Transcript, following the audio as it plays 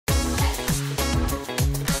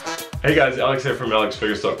Hey guys, Alex here from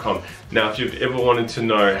alexfergus.com. Now if you've ever wanted to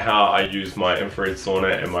know how I use my infrared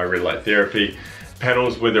sauna and my red light therapy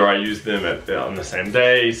panels, whether I use them on the same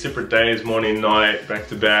day, separate days, morning, night, back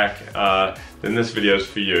to back, then this video is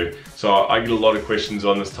for you. So I get a lot of questions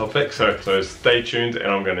on this topic, so stay tuned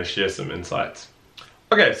and I'm going to share some insights.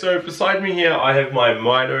 Okay, so beside me here I have my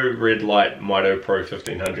Mito Red Light Mito Pro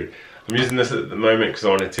 1500. I'm using this at the moment because I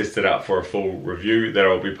want to test it out for a full review that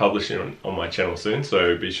I'll be publishing on my channel soon,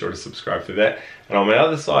 so be sure to subscribe for that. And on my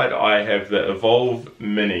other side I have the Evolve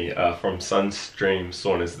Mini from Sunstream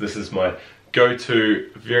Saunas. This is my go-to,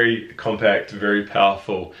 very compact, very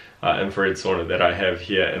powerful infrared sauna that I have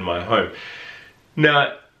here in my home.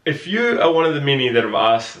 Now, if you are one of the many that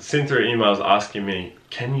have sent through emails asking me,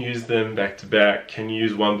 can you use them back to back? Can you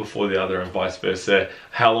use one before the other and vice versa?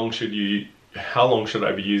 How long should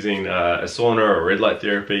I be using a sauna or red light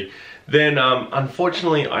therapy? Then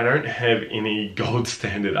unfortunately I don't have any gold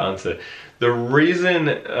standard answer. The reason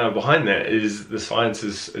behind that is the science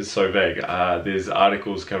is so vague. There's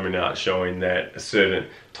articles coming out showing that a certain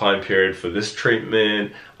time period for this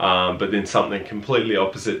treatment, but then something completely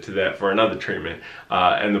opposite to that for another treatment.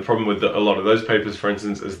 And the problem with a lot of those papers, for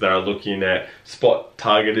instance, is they're looking at spot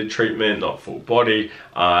targeted treatment, not full body.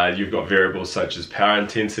 You've got variables such as power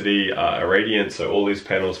intensity, irradiance. So all these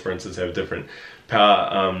panels, for instance, have different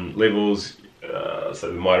power levels. So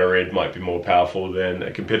the Mito Red might be more powerful than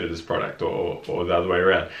a competitor's product, or the other way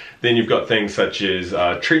around. Then you've got things such as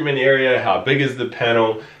treatment area, how big is the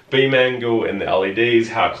panel, beam angle and the LEDs,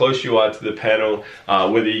 how close you are to the panel,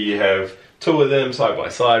 whether you have two of them side by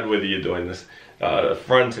side, whether you're doing this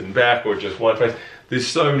front and back or just one face. There's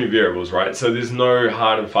so many variables, right? So there's no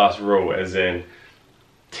hard and fast rule as in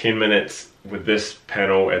 10 minutes with this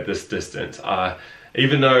panel at this distance.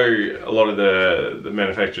 Even though a lot of the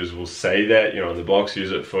manufacturers will say that, you know, on the box,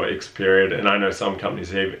 use it for X period, and I know some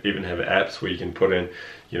companies even have apps where you can put in,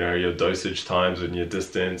 you know, your dosage times and your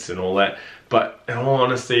distance and all that. But in all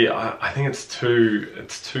honesty, I think it's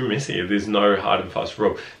too messy. There's no hard and fast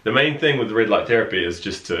rule. The main thing with red light therapy is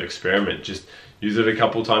just to experiment. Just use it a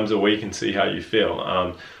couple times a week and see how you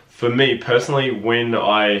feel. For me personally, when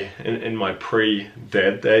in my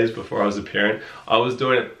pre-dad days before I was a parent, I was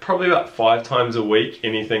doing it probably about 5 times a week,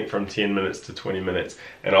 anything from 10 minutes to 20 minutes.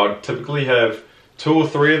 And I would typically have 2 or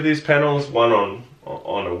 3 of these panels, one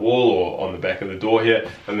on a wall or on the back of the door here,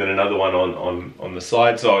 and then another one on the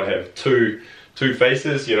side. So I'd have two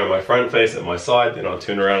faces, you know, my front face and my side, then I'll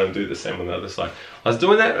turn around and do the same on the other side. I was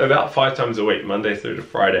doing that about 5 times a week, Monday through to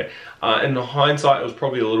Friday. In hindsight, it was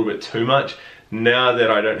probably a little bit too much. Now that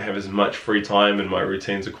I don't have as much free time and my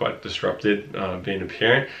routines are quite disrupted, being a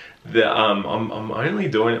parent, that I'm only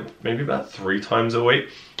doing it maybe about 3 times a week.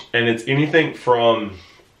 And it's anything from,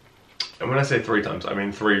 and when I say 3 times, I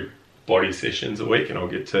mean 3 body sessions a week, and I'll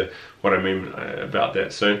get to what I mean about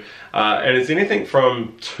that soon. And it's anything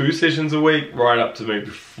from 2 sessions a week right up to maybe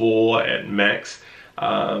 4 at max.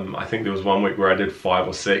 I think there was one week where I did 5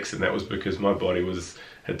 or 6, and that was because my body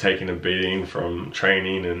had taken a beating from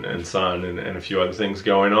training and sun and a few other things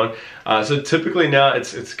going on. So typically now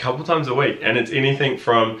it's a couple times a week, and it's anything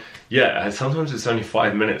from, yeah, sometimes it's only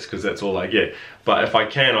 5 minutes because that's all I get. But if I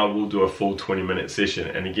can, I will do a full 20-minute session.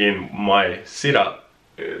 And again, my setup,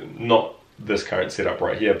 not this current setup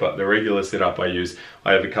right here, but the regular setup I use,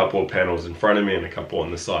 I have a couple of panels in front of me and a couple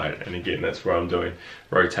on the side. And again, that's where I'm doing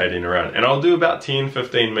rotating around. And I'll do about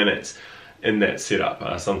 10-15 minutes in that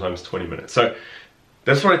setup, sometimes 20 minutes. So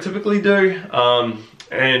that's what I typically do,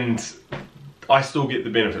 and I still get the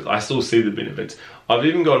benefits. I still see the benefits. I've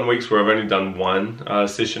even gone weeks where I've only done 1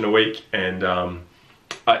 session a week, and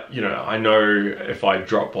I know if I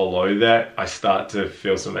drop below that, I start to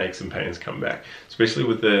feel some aches and pains come back, especially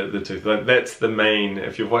with the tooth. That's the main,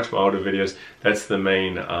 if you've watched my older videos, that's the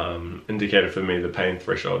main indicator for me, the pain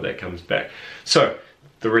threshold that comes back. So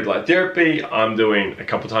the red light therapy, I'm doing a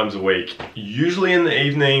couple times a week, usually in the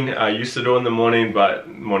evening. I used to do in the morning, but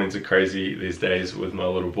mornings are crazy these days with my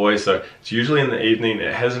little boy, so it's usually in the evening.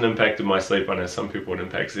 It hasn't impacted my sleep. I know some people it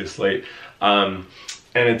impacts their sleep. And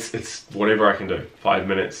it's whatever I can do, 5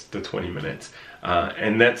 minutes to 20 minutes.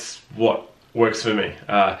 And that's what works for me.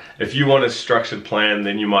 If you want a structured plan,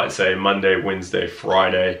 then you might say Monday, Wednesday,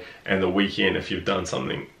 Friday, and the weekend if you've done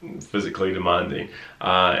something physically demanding,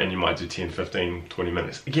 and you might do 10, 15, 20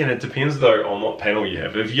 minutes. Again, it depends though on what panel you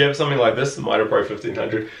have. If you have something like this, the Mito Pro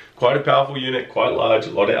 1500, quite a powerful unit, quite large,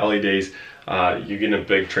 a lot of LEDs, you're getting a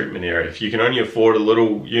big treatment area. If you can only afford a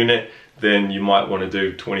little unit, then you might want to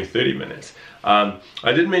do 20, 30 minutes. I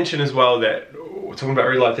did mention as well that we're talking about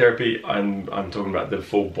red light therapy, I'm talking about the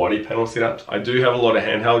full body panel setups. I do have a lot of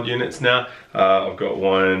handheld units now. I've got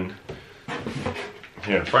one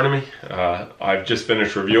here in front of me. I've just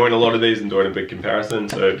finished reviewing a lot of these and doing a big comparison,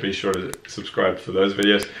 so be sure to subscribe for those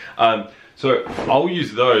videos. So I'll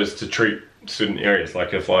use those to treat certain areas,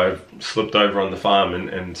 like if I've slipped over on the farm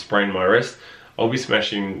and sprained my wrist, I'll be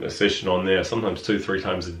smashing a session on there, sometimes 2-3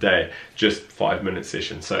 times a day, just 5-minute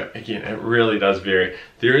sessions. So again, it really does vary.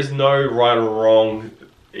 There is no right or wrong,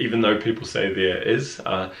 even though people say there is.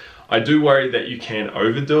 I do worry that you can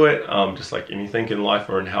overdo it, just like anything in life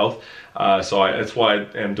or in health. That's why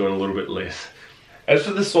I am doing a little bit less. As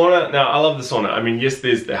for the sauna, now I love the sauna. I mean, yes,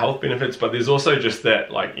 there's the health benefits, but there's also just that,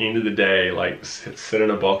 like, end of the day, like, sit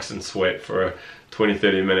in a box and sweat for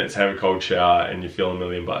 20-30 minutes, have a cold shower, and you feel $1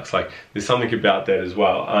 million. Like, there's something about that as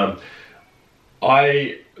well.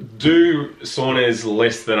 I do saunas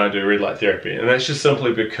less than I do red light therapy, and that's just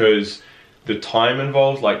simply because the time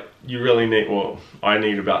involved, like, you really need, well, I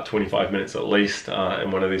need about 25 minutes at least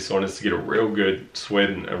in one of these saunas to get a real good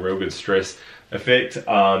sweat and a real good stress effect.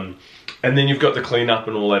 And then you've got the cleanup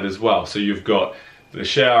and all that as well. So you've got the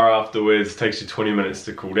shower afterwards, takes you 20 minutes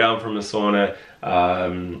to cool down from the sauna.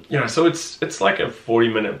 You know, so it's like a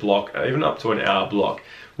 40-minute block, even up to an hour block.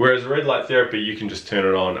 Whereas red light therapy, you can just turn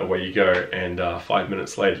it on, away you go, and 5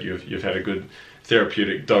 minutes later you've had a good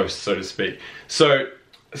therapeutic dose, so to speak. So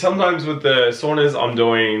sometimes with the saunas, I'm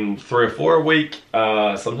doing 3 or 4 a week.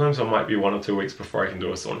 Sometimes I might be 1 or 2 weeks before I can do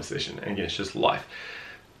a sauna session. And again, it's just life.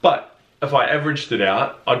 But if I averaged it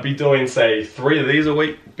out, I'd be doing, say, 3 of these a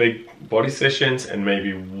week, big body sessions, and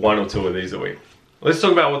maybe 1 or 2 of these a week. Let's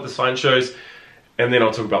talk about what the science shows, and then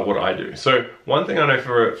I'll talk about what I do. So one thing I know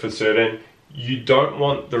for certain, you don't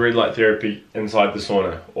want the red light therapy inside the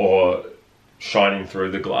sauna or shining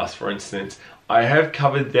through the glass, for instance. I have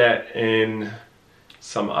covered that in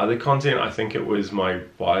some other content. I think it was my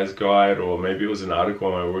buyer's guide, or maybe it was an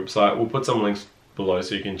article on my website. We'll put some links below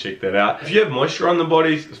so you can check that out. If you have moisture on the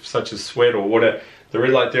body, such as sweat or water, the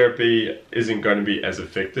red light therapy isn't going to be as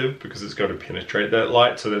effective because it's got to penetrate that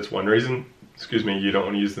light. So that's one reason, excuse me, you don't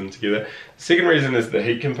want to use them together. The second reason is the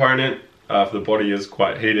heat component. If the body is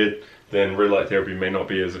quite heated, then red light therapy may not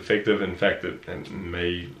be as effective. In fact, it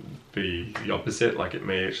may be the opposite, like it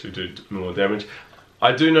may actually do more damage.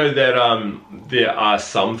 I do know that there are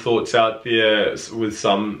some thoughts out there with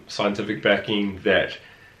some scientific backing that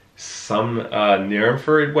some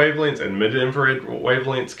near-infrared wavelengths and mid-infrared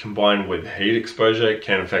wavelengths combined with heat exposure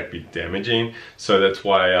can in fact be damaging. So that's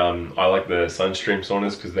why I like the Sunstream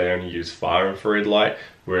saunas, because they only use far infrared light,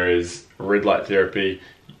 whereas red light therapy,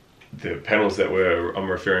 the panels that I'm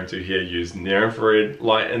referring to here, use near-infrared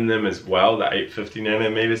light in them as well, the 850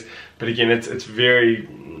 nanometers. But again, it's very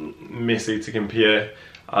messy to compare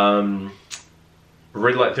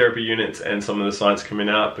red light therapy units and some of the science coming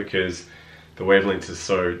out, because the wavelengths is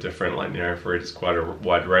so different. Like near infrared is quite a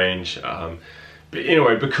wide range. But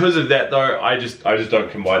anyway, because of that though, I just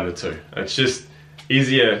don't combine the two. It's just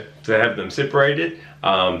easier to have them separated.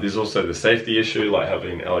 There's also the safety issue, like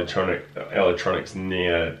having electronics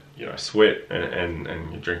near, you know, sweat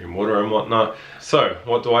and you're drinking water and whatnot. So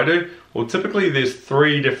what do? Well, typically there's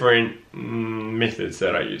 3 different methods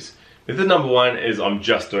that I use. Method number 1 is I'm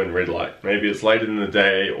just doing red light. Maybe it's late in the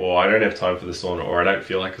day, or I don't have time for the sauna, or I don't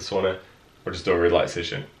feel like a sauna. Or just do a red light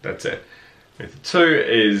session. That's it. Method 2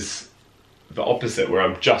 is the opposite, where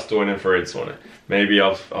I'm just doing infrared sauna. Maybe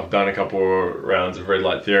I've done a couple rounds of red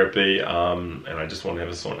light therapy and I just want to have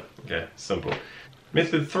a sauna. Okay, simple.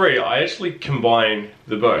 Method 3, I actually combine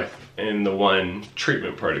the both in the one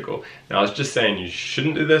treatment protocol. Now I was just saying you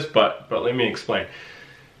shouldn't do this, but let me explain.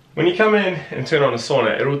 When you come in and turn on a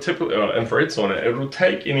sauna, it'll typically, infrared sauna, it'll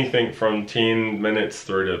take anything from 10 minutes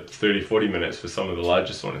through to 30-40 minutes for some of the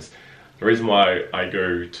larger saunas. The reason why I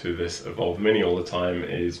go to this Evolve Mini all the time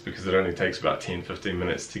is because it only takes about 10-15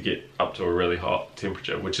 minutes to get up to a really hot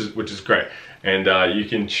temperature, which is great. And you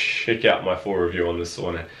can check out my full review on this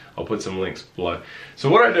sauna. I'll put some links below.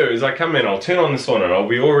 So what I do is I come in, I'll turn on the sauna, and I'll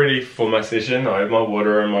be all ready for my session. I have my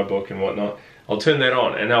water and my book and whatnot. I'll turn that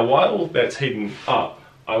on, and now while that's heating up,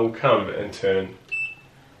 I will come and turn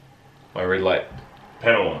my red light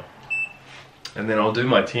panel on. And then I'll do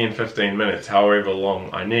my 10-15 minutes, however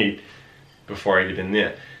long I need, before I get in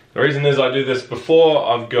there. The reason is I do this before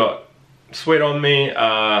I've got sweat on me,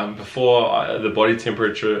 before the body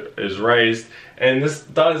temperature is raised, and this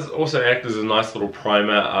does also act as a nice little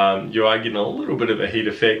primer. You are getting a little bit of a heat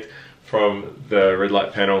effect from the red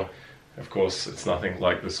light panel. Of course, it's nothing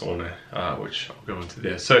like the sauna, which I'll go into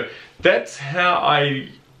there. So that's how I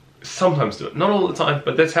sometimes do it. Not all the time,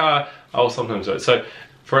 but that's how I'll sometimes do it. So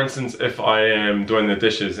for instance, if I am doing the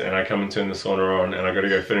dishes and I come and turn the sauna on and I got to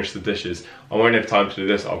go finish the dishes, I won't have time to do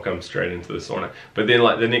this. I'll come straight into the sauna. But then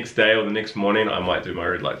like the next day or the next morning, I might do my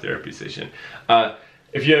red light therapy session.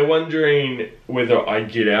 If you're wondering whether I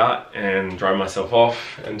get out and dry myself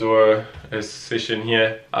off and do a session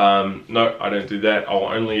here, no, I don't do that. I'll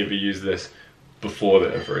only ever use this before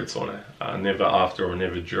the infrared sauna, never after or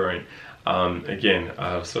never during. Again,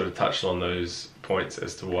 I've sort of touched on those points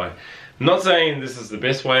as to why. I'm not saying this is the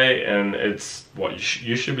best way and it's what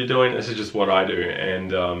you should be doing. This is just what I do,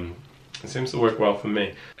 and it seems to work well for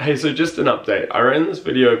me. Hey, so just an update. I ran this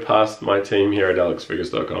video past my team here at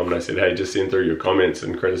alexfergus.com and I said, hey, just send through your comments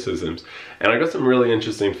and criticisms. And I got some really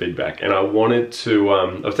interesting feedback, and I wanted to,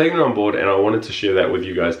 I've taken it on board and I wanted to share that with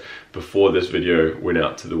you guys before this video went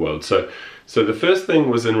out to the world. So the first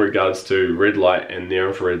thing was in regards to red light and near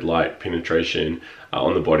infrared light penetration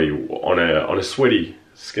on the body on a sweaty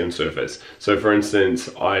skin surface. So for instance,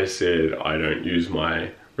 I said I don't use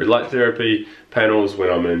my red light therapy panels when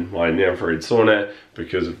I'm in my near infrared sauna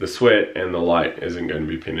because of the sweat, and the light isn't going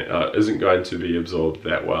to be absorbed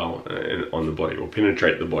that well on the body or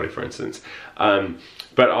penetrate the body, for instance.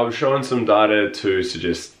 But I was showing some data to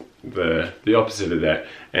suggest the opposite of that,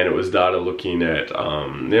 and it was data looking at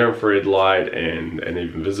near infrared light and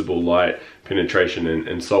even visible light penetration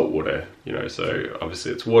in salt water, you know. So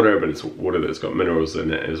obviously it's water, but it's water that's got minerals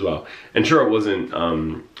in it as well. And sure, it wasn't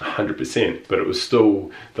 100%, but it was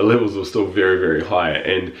still, the levels were still very, very high,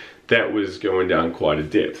 and that was going down quite a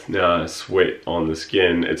depth. Now, sweat on the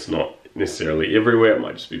skin, it's not necessarily everywhere, it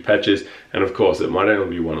might just be patches, and of course it might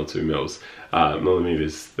only be 1 or 2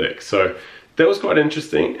 millimeters thick. So that was quite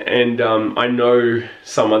interesting, and I know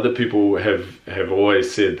some other people have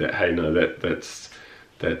always said that, hey, no, that's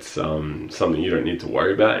something you don't need to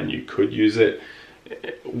worry about, and you could use it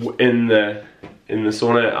in the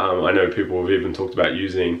sauna. I know people have even talked about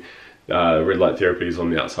using red light therapies on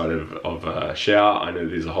the outside of a shower. I know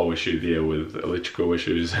there's a whole issue there with electrical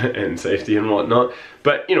issues and safety and whatnot.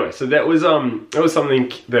 But anyway, so that was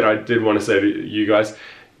something that I did want to say to you guys.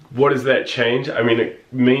 What does that change? I mean,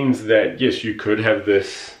 it means that yes, you could have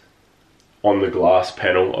this on the glass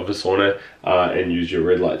panel of a sauna and use your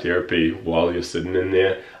red light therapy while you're sitting in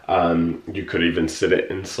there. You could even sit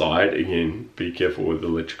it inside. Again, be careful with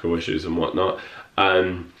electrical issues and whatnot.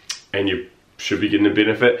 And you should be getting a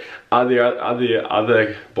benefit. Are there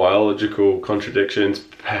other biological contradictions?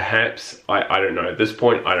 Perhaps. I don't know. At this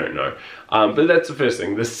point, I don't know. But that's the first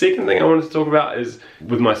thing. The second thing I wanted to talk about is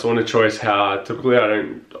with my sauna choice, how typically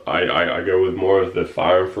I go with more of the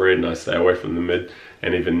far infrared, and I stay away from the mid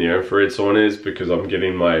and even near infrared saunas, because I'm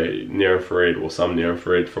getting my near infrared, or some near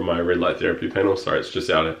infrared, from my red light therapy panel. Sorry, it's just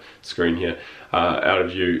out of screen here, out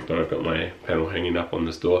of view, but I've got my panel hanging up on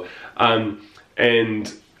this door.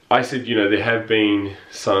 And I said, you know, there have been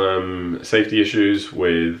some safety issues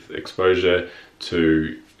with exposure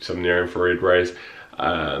to some near infrared rays.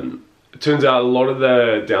 It turns out a lot of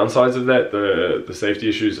the downsides of that, the safety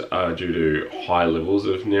issues, are due to high levels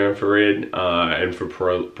of near infrared and for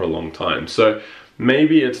prolonged time. So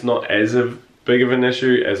maybe it's not as big of an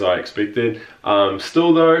issue as I expected.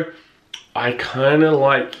 Still though, I kind of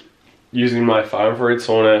like using my far infrared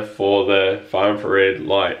sauna for the far infrared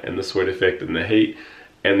light and the sweat effect and the heat,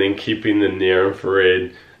 and then keeping the near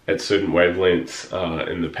infrared at certain wavelengths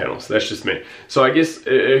in the panels. That's just me. So I guess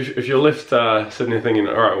if you're left sitting there thinking,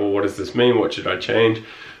 all right, well, what does this mean? What should I change?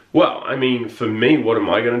 Well, I mean, for me, what am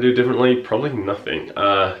I going to do differently? Probably nothing.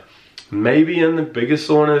 Maybe in the bigger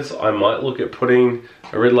saunas, I might look at putting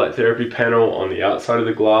a red light therapy panel on the outside of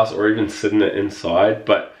the glass, or even sitting it inside,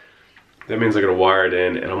 but that means I got to wire it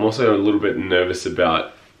in, and I'm also a little bit nervous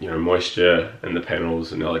about, you know, moisture in the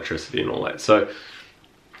panels and electricity and all that. So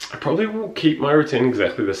I probably will keep my routine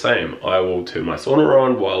exactly the same. I will turn my sauna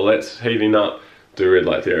on while that's heating up, do red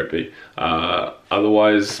light therapy.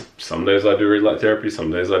 Otherwise, some days I do red light therapy,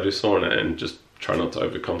 some days I do sauna, and just try not to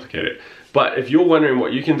overcomplicate it. But if you're wondering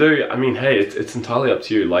what you can do, I mean, hey, it's entirely up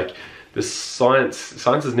to you. Like, the science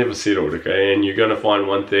is never settled, okay? And you're gonna find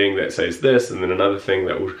one thing that says this, and then another thing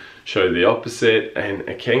that will show the opposite, and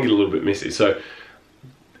it can get a little bit messy. So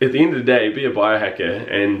at the end of the day, be a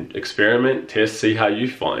biohacker and experiment, test, see how you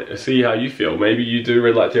feel. Maybe you do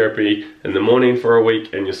red light therapy in the morning for a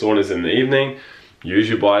week and your sauna's in the evening. Use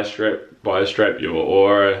your biostrap, your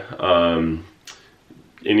Aura,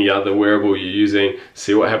 any other wearable you're using.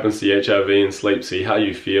 See what happens to your HRV and sleep. See how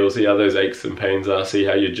you feel. See how those aches and pains are. See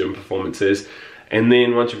how your gym performance is. And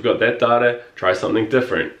then once you've got that data, try something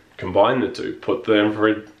different. Combine the two. Put the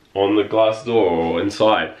infrared on the glass door or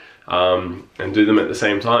inside. And do them at the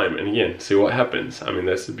same time, and again, see what happens. I mean,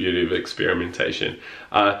 that's the beauty of experimentation.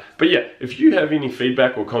 But yeah, if you have any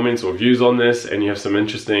feedback or comments or views on this, and you have some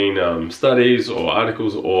interesting studies or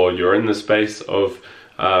articles, or you're in the space of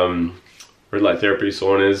red light therapy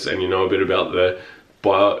saunas, and you know a bit about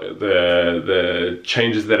the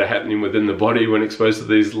changes that are happening within the body when exposed to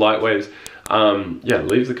these light waves, yeah,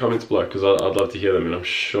 leave the comments below, because I'd love to hear them, and I'm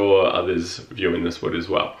sure others viewing this would as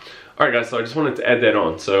well. Alright guys, so I just wanted to add that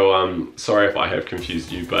on. So sorry if I have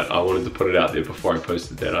confused you, but I wanted to put it out there before I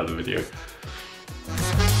posted that other video.